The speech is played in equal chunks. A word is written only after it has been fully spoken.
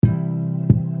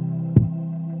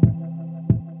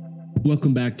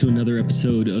Welcome back to another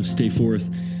episode of Stay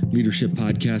Forth Leadership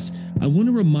Podcast. I want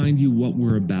to remind you what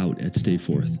we're about at Stay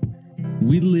Forth.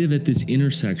 We live at this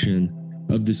intersection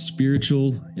of the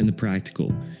spiritual and the practical,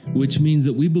 which means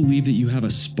that we believe that you have a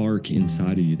spark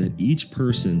inside of you, that each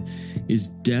person is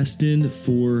destined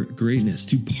for greatness,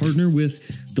 to partner with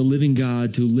the living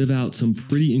God, to live out some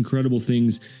pretty incredible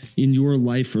things in your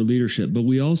life or leadership. But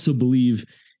we also believe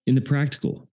in the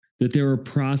practical, that there are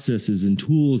processes and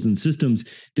tools and systems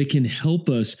that can help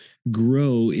us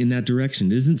grow in that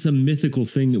direction. It isn't some mythical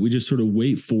thing that we just sort of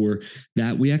wait for,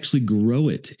 that we actually grow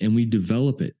it and we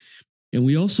develop it. And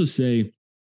we also say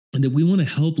that we want to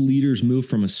help leaders move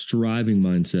from a striving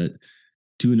mindset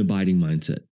to an abiding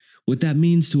mindset. What that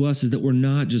means to us is that we're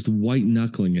not just white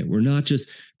knuckling it. We're not just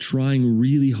trying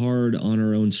really hard on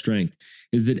our own strength.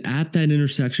 Is that at that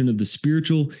intersection of the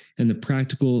spiritual and the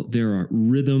practical, there are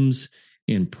rhythms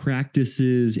and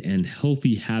practices and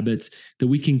healthy habits that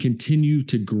we can continue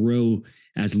to grow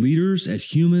as leaders, as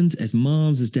humans, as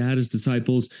moms, as dads, as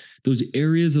disciples, those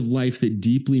areas of life that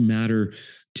deeply matter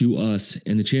to us.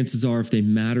 And the chances are, if they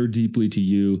matter deeply to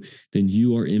you, then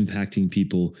you are impacting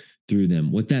people through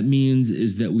them. What that means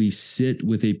is that we sit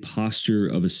with a posture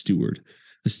of a steward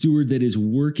that is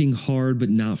working hard, but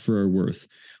not for our worth.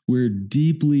 We're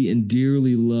deeply and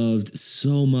dearly loved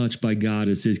so much by God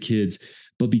as his kids.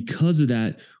 But because of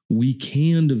that, we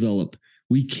can develop,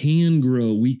 we can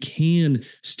grow, we can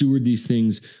steward these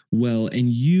things well. And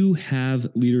you have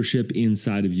leadership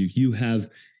inside of you. You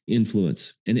have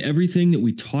influence. And everything that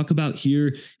we talk about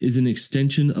here is an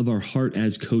extension of our heart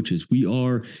as coaches. We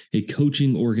are a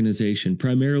coaching organization,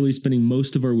 primarily spending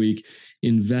most of our week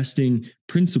investing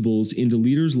principles into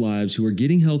leaders' lives who are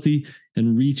getting healthy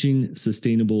and reaching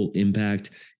sustainable impact.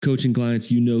 Coaching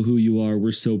clients, you know who you are.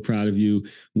 We're so proud of you.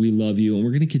 We love you. And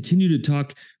we're going to continue to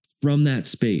talk from that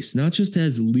space, not just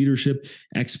as leadership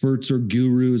experts or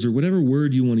gurus or whatever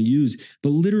word you want to use, but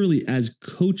literally as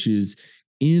coaches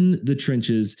in the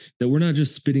trenches, that we're not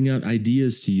just spitting out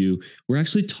ideas to you. We're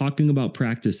actually talking about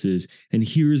practices. And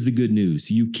here's the good news.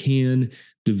 You can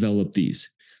develop these.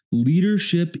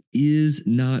 Leadership is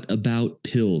not about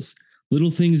pills, little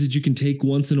things that you can take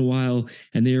once in a while,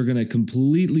 and they are going to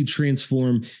completely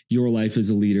transform your life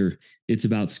as a leader. It's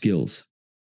about skills.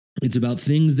 It's about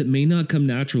things that may not come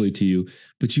naturally to you,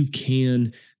 but you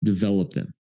can develop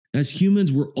them. As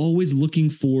humans, we're always looking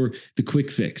for the quick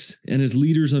fix. And as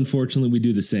leaders, unfortunately, we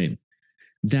do the same.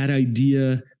 That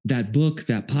idea, that book,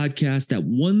 that podcast, that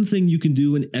one thing you can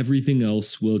do and everything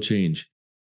else will change.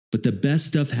 But the best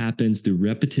stuff happens through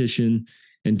repetition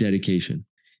and dedication.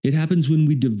 It happens when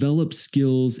we develop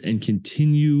skills and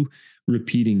continue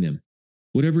repeating them.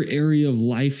 Whatever area of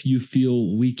life you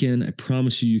feel weak in, I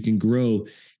promise you can grow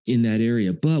in that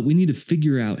area. But we need to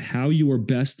figure out how you are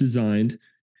best designed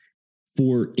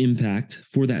for impact,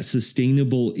 for that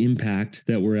sustainable impact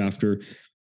that we're after,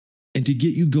 and to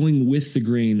get you going with the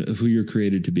grain of who you're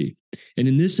created to be. And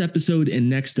in this episode and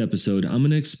next episode, I'm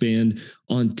going to expand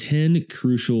on 10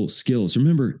 crucial skills.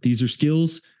 Remember, these are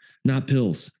skills, not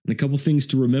pills. And a couple things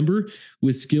to remember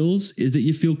with skills is that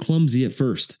you feel clumsy at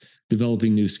first,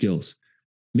 developing new skills.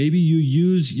 Maybe you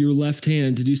use your left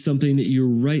hand to do something that your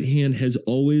right hand has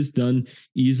always done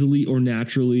easily or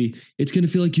naturally. It's going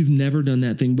to feel like you've never done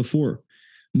that thing before.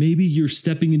 Maybe you're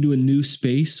stepping into a new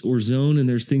space or zone and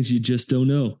there's things you just don't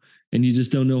know and you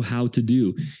just don't know how to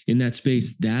do in that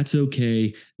space. That's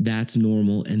okay. That's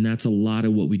normal. And that's a lot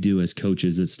of what we do as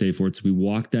coaches at Stay Forth. So we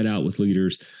walk that out with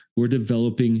leaders. We're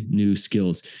developing new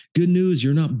skills. Good news,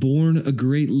 you're not born a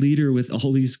great leader with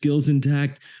all these skills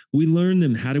intact. We learn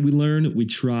them. How do we learn? We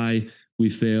try, we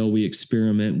fail, we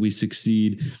experiment, we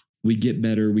succeed, we get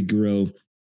better, we grow.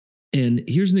 And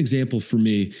here's an example for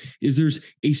me, is there's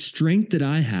a strength that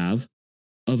I have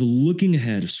of looking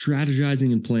ahead, of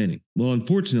strategizing and planning. Well,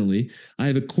 unfortunately, I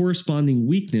have a corresponding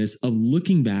weakness of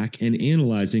looking back and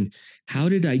analyzing, how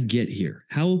did I get here?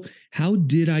 How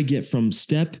did I get from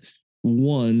step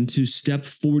 1 to step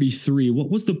 43?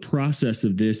 What was the process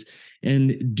of this?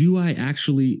 And do I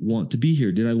actually want to be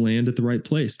here? Did I land at the right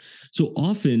place? So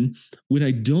often when I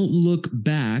don't look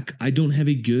back, I don't have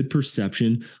a good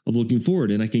perception of looking forward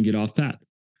and I can get off path.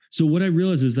 So what I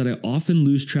realize is that I often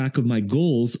lose track of my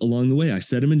goals along the way. I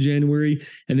set them in January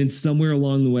and then somewhere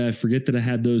along the way, I forget that I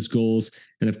had those goals.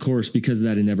 And of course, because of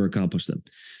that, I never accomplished them.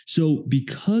 So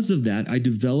because of that, I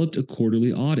developed a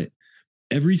quarterly audit.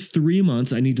 Every 3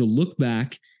 months, I need to look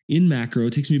back in macro.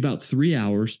 It takes me about 3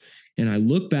 hours. And I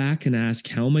look back and ask,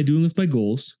 how am I doing with my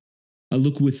goals? I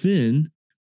look within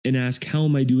and ask, how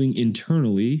am I doing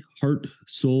internally? Heart,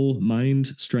 soul, mind,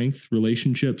 strength,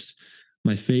 relationships,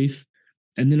 my faith.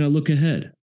 And then I look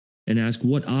ahead. and ask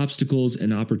what obstacles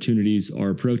and opportunities are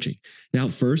approaching. Now,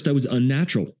 at first, I was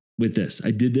unnatural with this.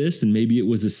 I did this, and maybe it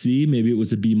was a C, maybe it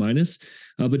was a B minus,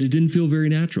 but it didn't feel very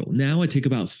natural. Now I take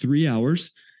about 3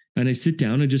 hours and I sit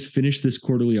down and just finish this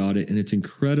quarterly audit, and it's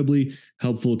incredibly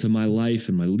helpful to my life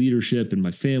and my leadership and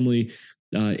my family.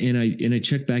 And I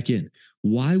check back in.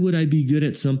 Why would I be good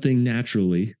at something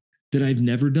naturally that I've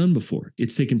never done before?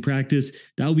 It's taken practice.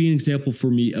 That will be an example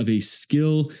for me of a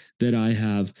skill that I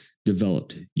have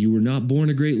developed. You were not born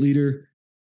a great leader.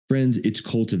 Friends, it's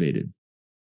cultivated.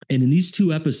 And in these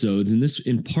 2 episodes,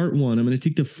 in part 1, I'm going to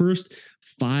take the first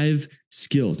 5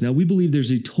 skills. Now, we believe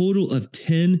there's a total of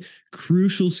 10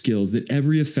 crucial skills that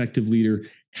every effective leader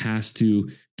has to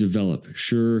develop.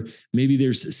 Sure, maybe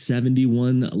there's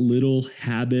 71 little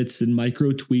habits and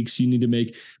micro tweaks you need to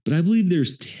make, but I believe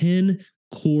there's 10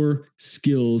 core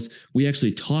skills. We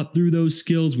actually taught through those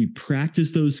skills. We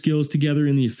practiced those skills together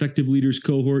in the Effective Leaders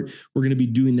cohort. We're going to be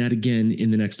doing that again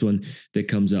in the next one that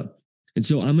comes up. And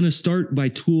so I'm going to start by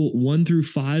tool 1 through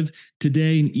 5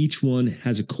 today, and each one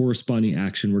has a corresponding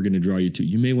action we're going to draw you to.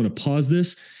 You may want to pause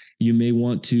this. You may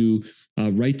want to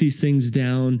write these things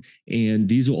down, and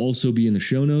these will also be in the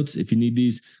show notes if you need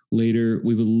these later.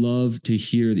 We would love to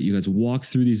hear that you guys walk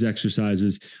through these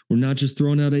exercises. We're not just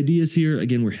throwing out ideas here.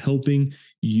 Again, we're helping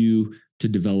you to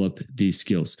develop these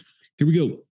skills. Here we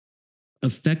go.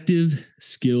 Effective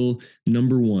skill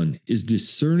number 1 is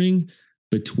discerning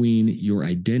between your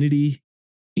identity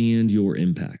and your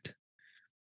impact.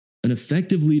 An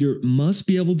effective leader must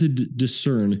be able to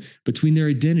discern between their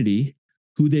identity,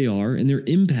 who they are, and their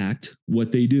impact,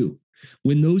 what they do.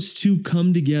 When those two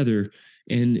come together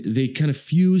and they kind of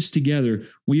fuse together,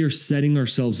 we are setting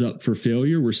ourselves up for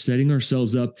failure. We're setting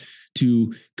ourselves up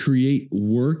to create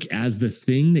work as the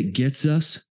thing that gets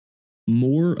us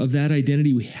more of that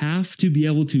identity. We have to be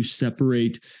able to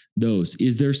separate those.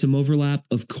 Is there some overlap?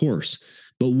 Of course.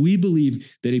 But we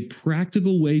believe that a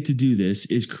practical way to do this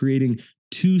is creating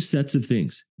 2 sets of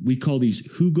things. We call these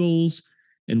who goals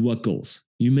and what goals.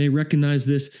 You may recognize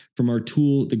this from our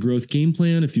tool, the Growth Game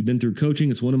Plan. If you've been through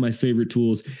coaching, it's one of my favorite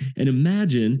tools. And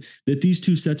imagine that these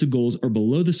 2 sets of goals are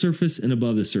below the surface and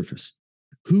above the surface.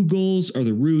 Who goals are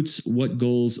the roots? What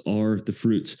goals are the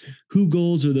fruits? Who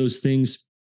goals are those things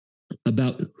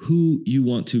about who you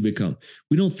want to become.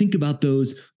 We don't think about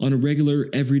those on a regular,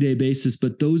 everyday basis,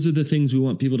 but those are the things we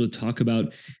want people to talk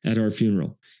about at our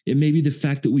funeral. It may be the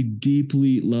fact that we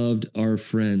deeply loved our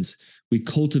friends. We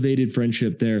cultivated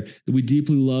friendship there, that we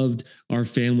deeply loved our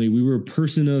family. We were a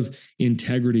person of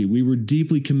integrity. We were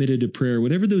deeply committed to prayer.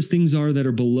 Whatever those things are that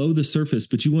are below the surface,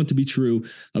 but you want to be true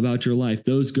about your life,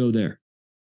 those go there.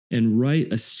 And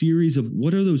write a series of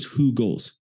what are those who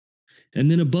goals? And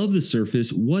then above the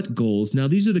surface, what goals? Now,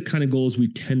 these are the kind of goals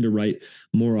we tend to write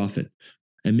more often.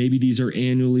 And maybe these are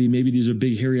annually, maybe these are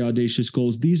big, hairy, audacious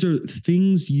goals. These are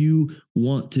things you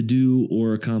want to do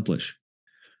or accomplish.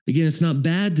 Again, it's not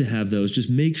bad to have those. Just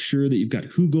make sure that you've got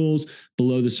who goals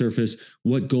below the surface,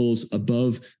 what goals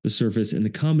above the surface. And the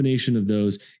combination of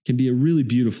those can be a really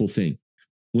beautiful thing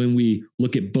when we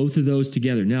look at both of those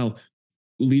together. Now,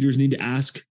 leaders need to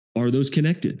ask, are those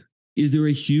connected? Is there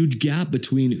a huge gap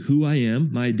between who I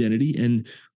am, my identity, and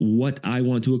what I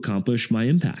want to accomplish, my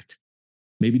impact?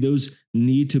 Maybe those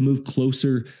need to move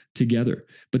closer together.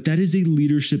 But that is a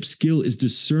leadership skill, is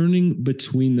discerning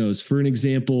between those. For an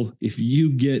example, if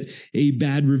you get a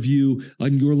bad review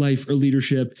on your life or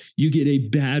leadership, you get a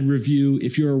bad review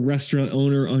if you're a restaurant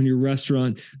owner on your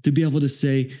restaurant, to be able to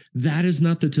say, that is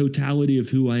not the totality of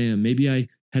who I am. Maybe I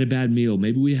had a bad meal.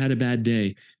 Maybe we had a bad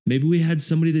day. Maybe we had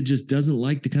somebody that just doesn't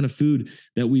like the kind of food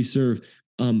that we serve.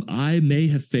 I may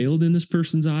have failed in this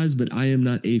person's eyes, but I am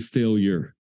not a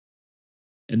failure.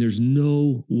 And there's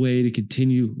no way to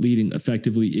continue leading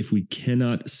effectively if we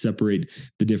cannot separate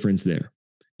the difference there.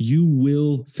 You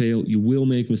will fail. You will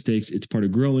make mistakes. It's part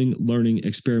of growing, learning,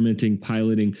 experimenting,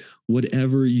 piloting,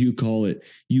 whatever you call it.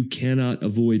 You cannot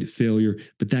avoid failure,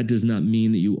 but that does not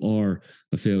mean that you are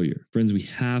a failure. Friends, we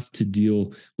have to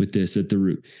deal with this at the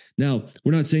root. Now,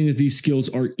 we're not saying that these skills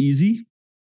are easy.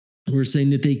 We're saying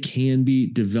that they can be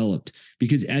developed,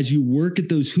 because as you work at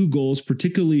those who goals,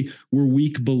 particularly we're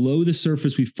weak below the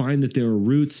surface, we find that there are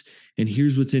roots. And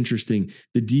here's what's interesting.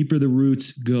 The deeper the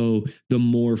roots go, the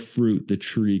more fruit the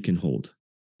tree can hold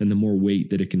and the more weight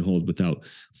that it can hold without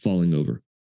falling over.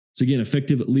 So again,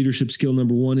 effective leadership skill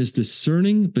number 1 is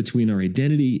discerning between our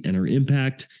identity and our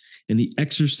impact. And the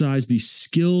exercise, the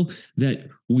skill that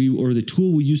the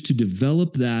tool we use to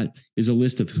develop that is a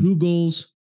list of who goals,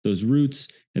 those roots,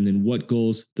 and then what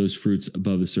goals, those fruits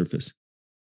above the surface.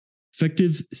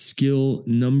 Effective skill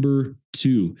number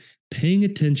 2, paying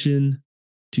attention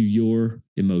to your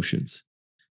emotions.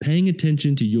 Paying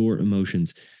attention to your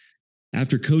emotions.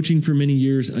 After coaching for many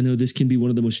years, I know this can be one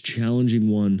of the most challenging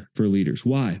one for leaders.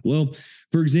 Why? Well,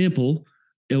 for example,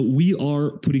 we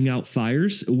are putting out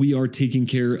fires. We are taking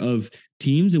care of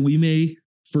teams, and we may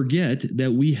forget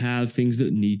that we have things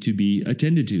that need to be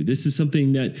attended to. This is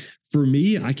something that for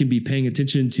me, I can be paying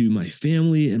attention to my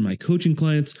family and my coaching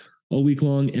clients all week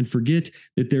long and forget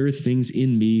that there are things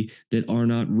in me that are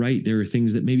not right. There are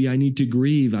things that maybe I need to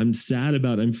grieve, I'm sad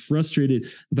about, I'm frustrated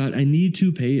about, I need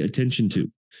to pay attention to.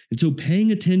 And so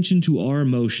paying attention to our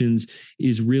emotions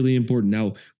is really important.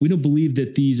 Now, we don't believe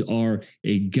that these are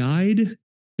a guide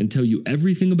and tell you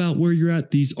everything about where you're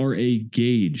at. These are a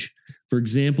gauge. For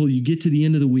example, you get to the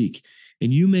end of the week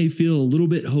and you may feel a little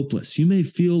bit hopeless. You may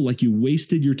feel like you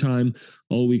wasted your time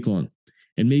all week long.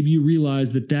 And maybe you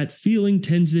realize that that feeling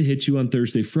tends to hit you on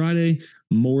Thursday, Friday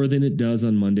more than it does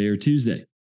on Monday or Tuesday.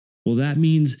 Well, that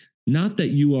means not that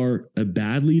you are a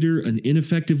bad leader, an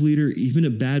ineffective leader, even a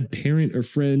bad parent or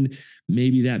friend.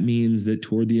 Maybe that means that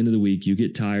toward the end of the week, you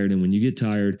get tired. And when you get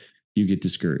tired, you get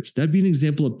discouraged. That'd be an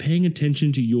example of paying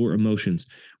attention to your emotions.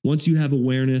 Once you have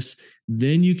awareness,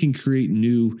 then you can create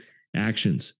new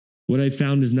actions. What I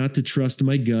found is not to trust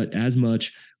my gut as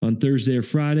much on Thursday or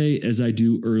Friday as I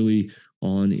do early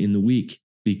on in the week,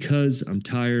 because I'm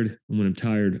tired. And when I'm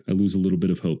tired, I lose a little bit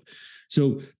of hope.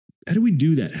 So how do we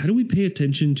do that? How do we pay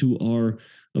attention to our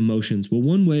emotions? Well,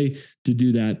 one way to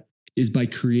do that is by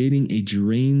creating a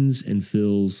drains and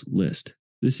fills list.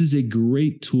 This is a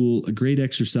great tool, a great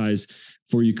exercise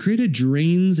for you. Create a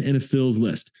drains and a fills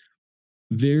list.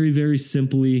 Very, very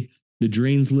simply, the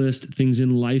drains list, things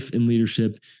in life and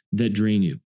leadership that drain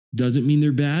you. Doesn't mean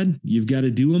they're bad. You've got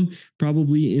to do them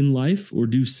probably in life or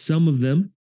do some of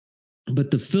them.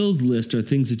 But the fills list are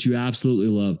things that you absolutely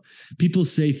love. People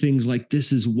say things like,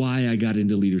 this is why I got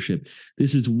into leadership.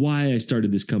 This is why I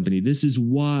started this company. This is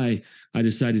why I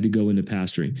decided to go into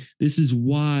pastoring. This is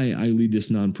why I lead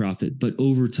this nonprofit. But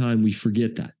over time, we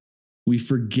forget that. We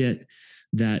forget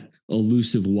that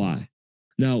elusive why.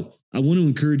 Now, I want to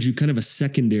encourage you kind of a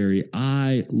secondary.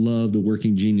 I love the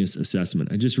Working Genius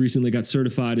assessment. I just recently got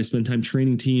certified. I spent time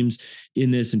training teams in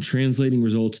this and translating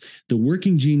results. The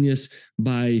Working Genius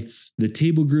by the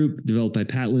Table Group, developed by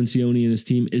Pat Lencioni and his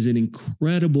team, is an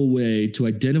incredible way to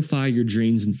identify your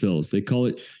drains and fills. They call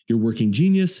it your working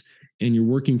genius and your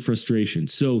working frustration.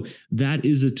 So that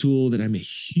is a tool that I'm a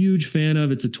huge fan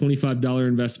of. It's a $25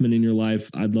 investment in your life.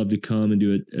 I'd love to come and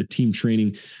do a team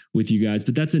training with you guys,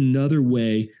 but that's another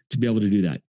way to be able to do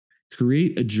that.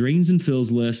 Create a drains and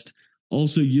fills list.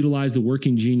 Also utilize the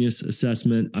Working Genius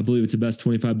assessment. I believe it's the best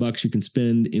 $25 you can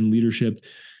spend in leadership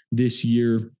this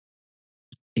year.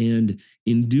 And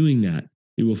in doing that,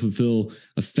 it will fulfill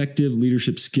effective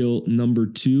leadership skill number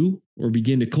 2, or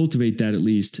begin to cultivate that at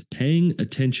least, paying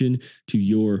attention to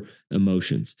your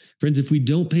emotions. Friends, if we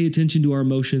don't pay attention to our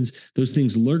emotions, those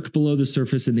things lurk below the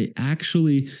surface and they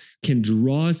actually can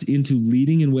draw us into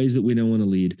leading in ways that we don't want to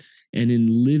lead, and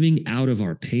in living out of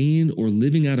our pain or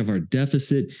living out of our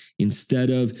deficit instead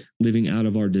of living out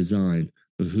of our design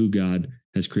of who God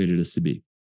has created us to be.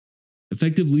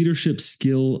 Effective leadership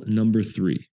skill number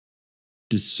 3.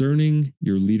 Discerning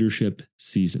your leadership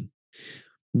season.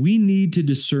 We need to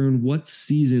discern what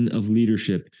season of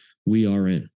leadership we are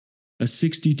in. A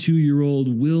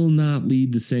 62-year-old will not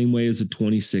lead the same way as a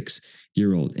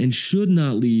 26-year-old and should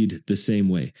not lead the same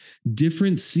way.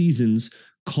 Different seasons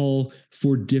call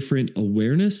for different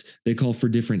awareness. They call for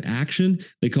different action.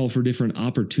 They call for different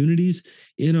opportunities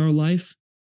in our life.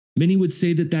 Many would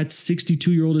say that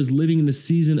 62-year-old is living in the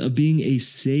season of being a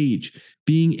sage,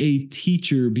 being a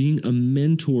teacher, being a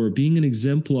mentor, being an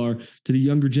exemplar to the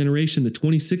younger generation. The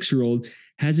 26-year-old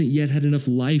hasn't yet had enough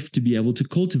life to be able to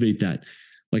cultivate that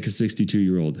like a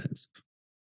 62-year-old has.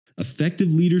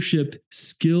 Effective leadership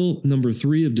skill number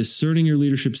 3 of discerning your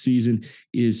leadership season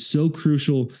is so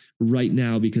crucial right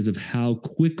now because of how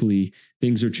quickly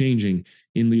things are changing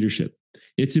in leadership.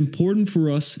 It's important for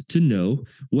us to know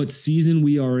what season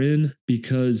we are in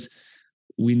because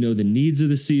we know the needs of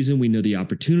the season. We know the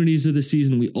opportunities of the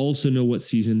season. We also know what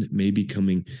season may be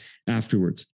coming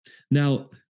afterwards. Now,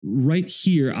 right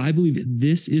here, I believe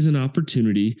this is an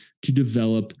opportunity to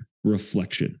develop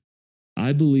reflection.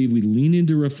 I believe we lean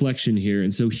into reflection here.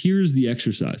 And so here's the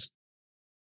exercise.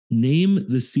 Name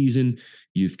the season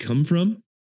you've come from.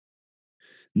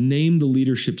 Name the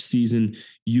leadership season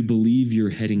you believe you're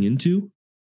heading into.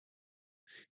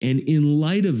 And in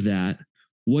light of that,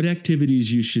 what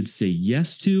activities you should say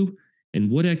yes to and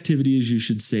what activities you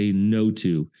should say no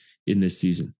to in this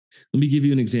season. Let me give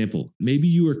you an example. Maybe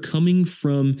you are coming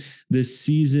from this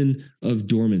season of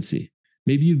dormancy.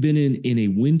 Maybe you've been in a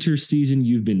winter season,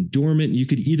 you've been dormant. You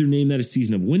could either name that a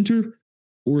season of winter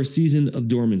or a season of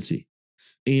dormancy.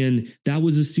 And that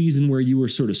was a season where you were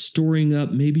sort of storing up.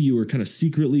 Maybe you were kind of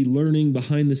secretly learning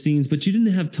behind the scenes, but you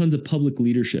didn't have tons of public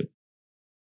leadership.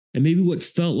 And maybe what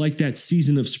felt like that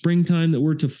season of springtime that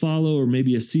we're to follow, or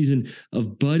maybe a season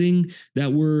of budding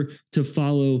that we're to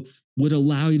follow, would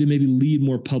allow you to maybe lead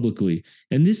more publicly.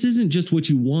 And this isn't just what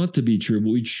you want to be true, but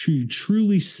what you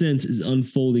truly sense is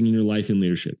unfolding in your life and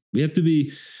leadership. We have to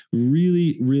be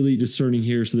really, really discerning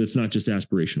here so that's not just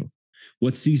aspirational.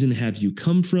 What season have you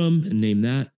come from? And name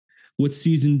that. What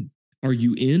season are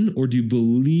you in, or do you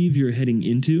believe you're heading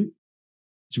into?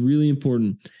 It's really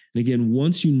important. And again,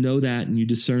 once you know that and you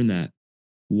discern that,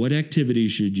 what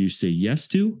activities should you say yes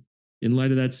to in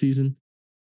light of that season?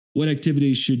 What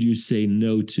activities should you say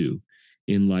no to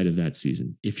in light of that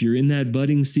season? If you're in that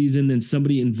budding season, then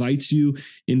somebody invites you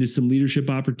into some leadership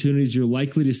opportunities, you're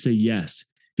likely to say yes,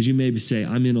 because you maybe say,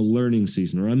 I'm in a learning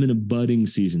season, or I'm in a budding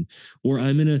season, or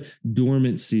I'm in a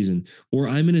dormant season, or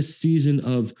I'm in a season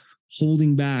of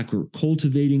holding back or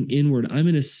cultivating inward. I'm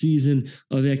in a season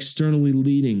of externally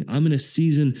leading. I'm in a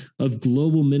season of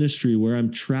global ministry where I'm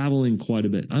traveling quite a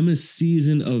bit. I'm in a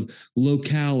season of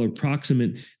locale or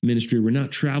proximate ministry. We're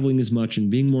not traveling as much and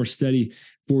being more steady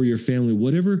for your family.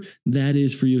 Whatever that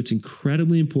is for you, it's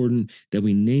incredibly important that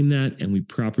we name that and we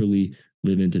properly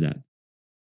live into that.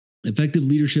 Effective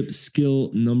leadership skill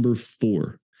number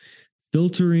 4,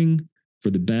 filtering for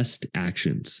the best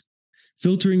actions.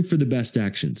 Filtering for the best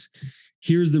actions.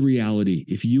 Here's the reality.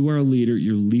 If you are a leader,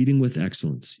 you're leading with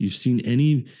excellence. You've seen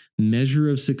any measure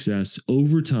of success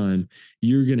over time,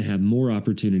 you're going to have more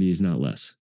opportunities, not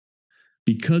less.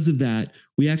 Because of that,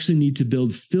 we actually need to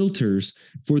build filters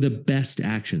for the best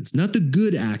actions, not the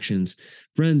good actions.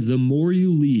 Friends, the more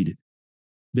you lead,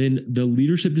 then the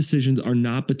leadership decisions are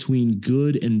not between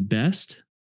good and best.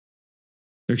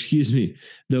 Or excuse me,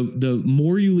 the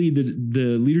more you lead,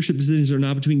 the leadership decisions are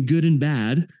not between good and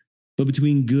bad, but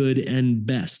between good and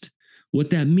best.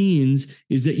 What that means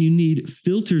is that you need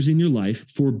filters in your life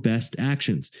for best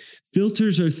actions.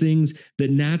 Filters are things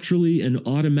that naturally and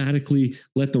automatically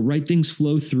let the right things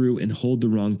flow through and hold the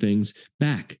wrong things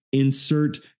back.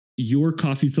 Insert your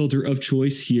coffee filter of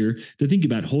choice here to think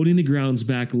about holding the grounds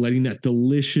back, letting that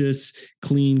delicious,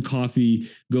 clean coffee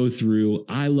go through.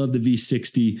 I love the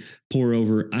V60 pour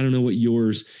over. I don't know what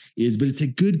yours is, but it's a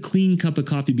good, clean cup of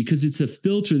coffee because it's a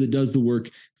filter that does the work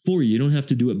for you. You don't have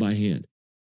to do it by hand.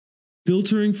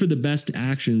 Filtering for the best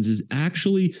actions is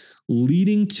actually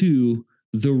leading to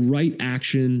the right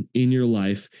action in your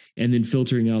life and then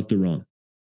filtering out the wrong.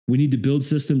 We need to build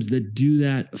systems that do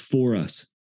that for us.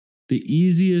 The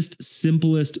easiest,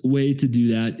 simplest way to do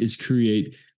that is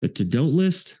create a to-don't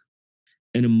list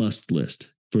and a must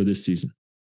list for this season.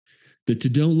 The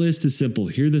to-don't list is simple.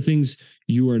 Here are the things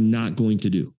you are not going to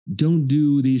do. Don't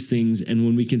do these things. And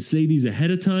when we can say these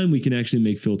ahead of time, we can actually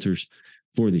make filters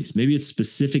for these. Maybe it's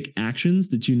specific actions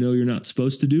that you know you're not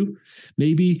supposed to do.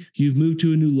 Maybe you've moved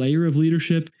to a new layer of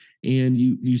leadership and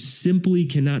you simply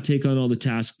cannot take on all the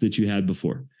tasks that you had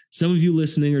before. Some of you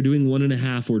listening are doing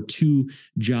 1.5 or 2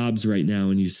 jobs right now,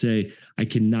 and you say, I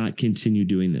cannot continue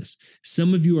doing this.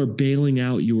 Some of you are bailing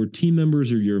out your team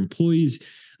members or your employees,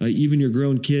 even your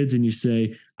grown kids, and you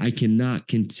say, I cannot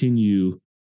continue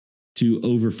to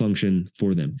overfunction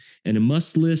for them. And a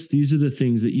must list, these are the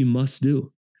things that you must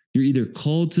do. You're either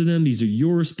called to them. These are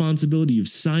your responsibility. You've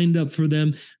signed up for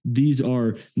them. These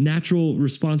are natural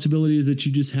responsibilities that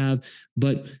you just have.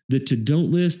 But the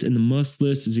to-don't list and the must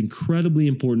list is incredibly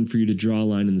important for you to draw a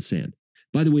line in the sand.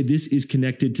 By the way, this is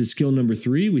connected to skill number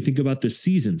 3. We think about the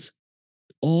seasons.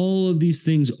 All of these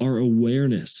things are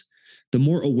awareness. The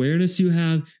more awareness you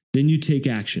have, then you take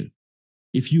action.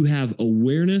 If you have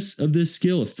awareness of this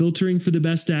skill of filtering for the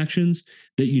best actions,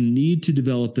 that you need to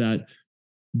develop that,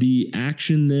 the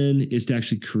action then is to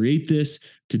actually create this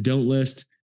to-don't list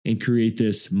and create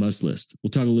this must list. We'll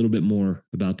talk a little bit more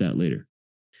about that later.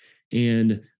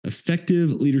 And effective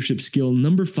leadership skill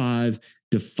number 5,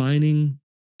 defining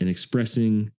and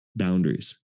expressing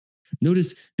boundaries.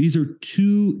 Notice these are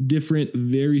 2 different,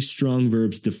 very strong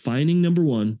verbs, defining number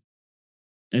 1,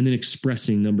 and then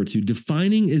expressing number 2.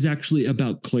 Defining is actually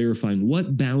about clarifying.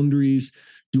 What boundaries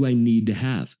do I need to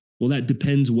have? Well, that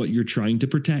depends what you're trying to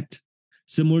protect.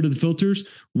 Similar to the filters,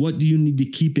 what do you need to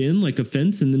keep in, like a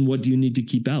fence, and then what do you need to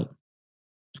keep out?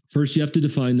 First, you have to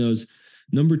define those.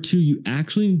 Number 2, you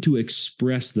actually need to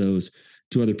express those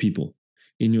to other people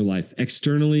in your life.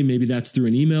 Externally, maybe that's through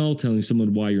an email telling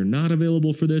someone why you're not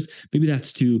available for this. Maybe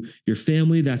that's to your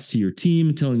family, that's to your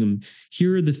team, telling them,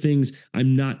 here are the things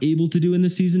I'm not able to do in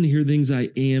this season. Here are the things I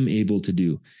am able to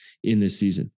do in this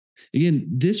season. Again,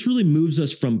 this really moves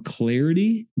us from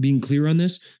clarity, being clear on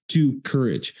this, to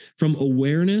courage, from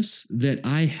awareness that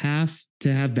I have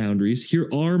to have boundaries. Here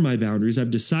are my boundaries.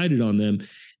 I've decided on them,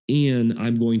 and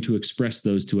I'm going to express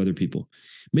those to other people.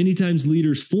 Many times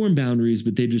leaders form boundaries,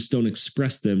 but they just don't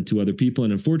express them to other people.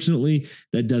 And unfortunately,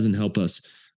 that doesn't help us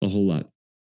a whole lot.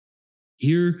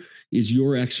 Here is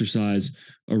your exercise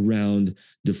around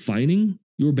defining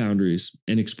your boundaries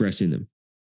and expressing them.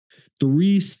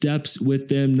 3 steps with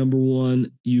them. Number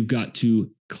 1, you've got to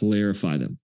clarify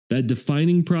them. That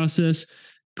defining process,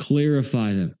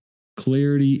 clarify them.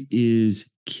 Clarity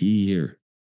is key here.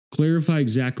 Clarify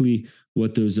exactly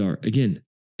what those are. Again,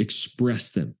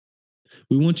 express them.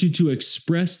 We want you to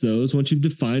express those. Once you've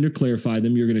defined or clarified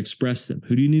them, you're going to express them.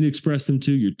 Who do you need to express them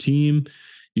to? Your team,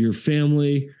 your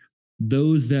family,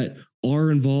 those that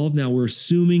are involved. Now, we're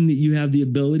assuming that you have the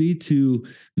ability to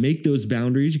make those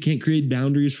boundaries. You can't create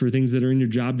boundaries for things that are in your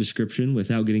job description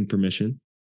without getting permission.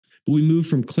 But we move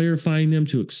from clarifying them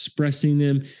to expressing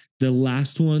them. The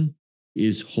last one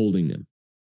is holding them.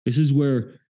 This is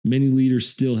where many leaders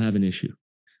still have an issue.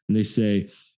 And they say,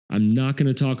 I'm not going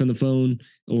to talk on the phone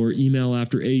or email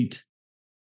after 8.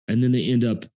 And then they end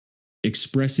up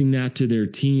expressing that to their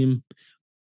team.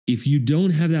 If you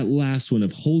don't have that last one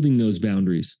of holding those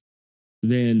boundaries,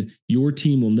 then your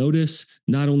team will notice.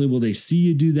 Not only will they see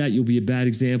you do that, you'll be a bad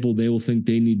example. They will think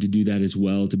they need to do that as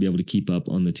well to be able to keep up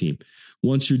on the team.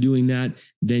 Once you're doing that,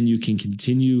 then you can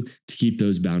continue to keep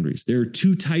those boundaries. There are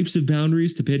 2 types of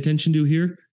boundaries to pay attention to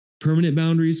here. Permanent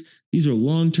boundaries. These are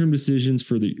long-term decisions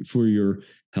for your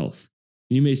health.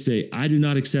 You may say, I do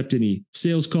not accept any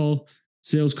sales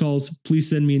calls. Please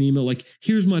send me an email. Like,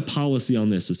 here's my policy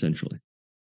on this, essentially.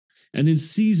 And then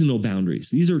seasonal boundaries.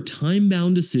 These are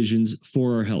time-bound decisions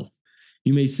for our health.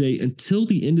 You may say, until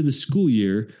the end of the school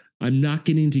year, I'm not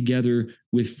getting together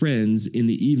with friends in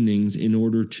the evenings in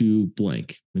order to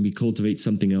blank, maybe cultivate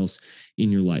something else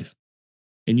in your life.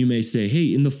 And you may say,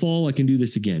 hey, in the fall, I can do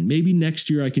this again. Maybe next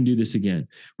year I can do this again.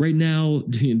 Right now,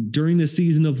 during the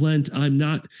season of Lent, I'm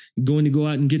not going to go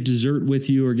out and get dessert with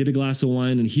you or get a glass of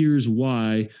wine. And here's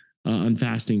why I'm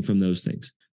fasting from those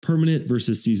things. Permanent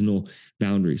versus seasonal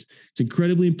boundaries. It's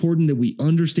incredibly important that we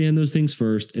understand those things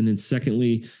first. And then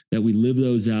secondly, that we live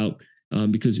those out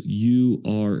because you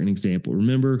are an example.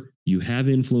 Remember, you have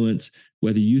influence,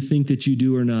 whether you think that you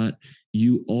do or not.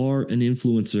 You are an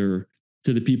influencer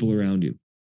to the people around you.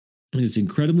 And it's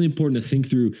incredibly important to think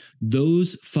through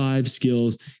those 5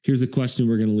 skills. Here's the question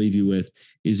we're going to leave you with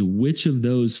is which of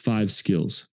those 5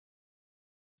 skills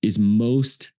is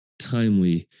most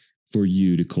timely for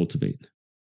you to cultivate?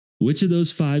 Which of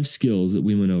those 5 skills that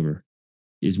we went over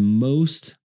is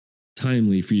most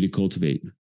timely for you to cultivate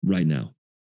right now?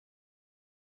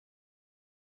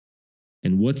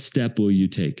 And what step will you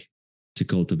take to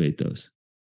cultivate those?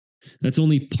 That's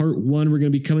only part 1. We're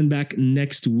going to be coming back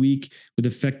next week with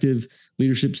effective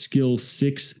leadership skill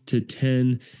 6 to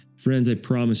 10. Friends, I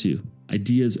promise you,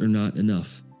 ideas are not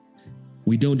enough.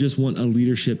 We don't just want a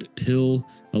leadership pill.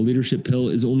 A leadership pill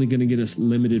is only going to get us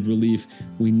limited relief.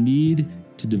 We need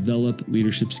to develop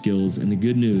leadership skills. And the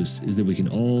good news is that we can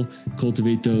all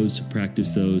cultivate those,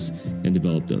 practice those, and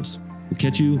develop those. We'll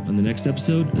catch you on the next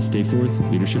episode of Stay Forth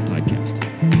Leadership Podcast.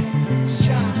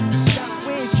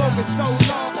 We ain't focused so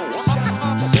long. We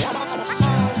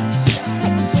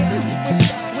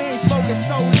ain't focused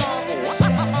so long.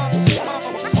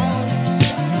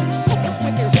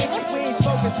 We ain't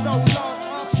focused so long.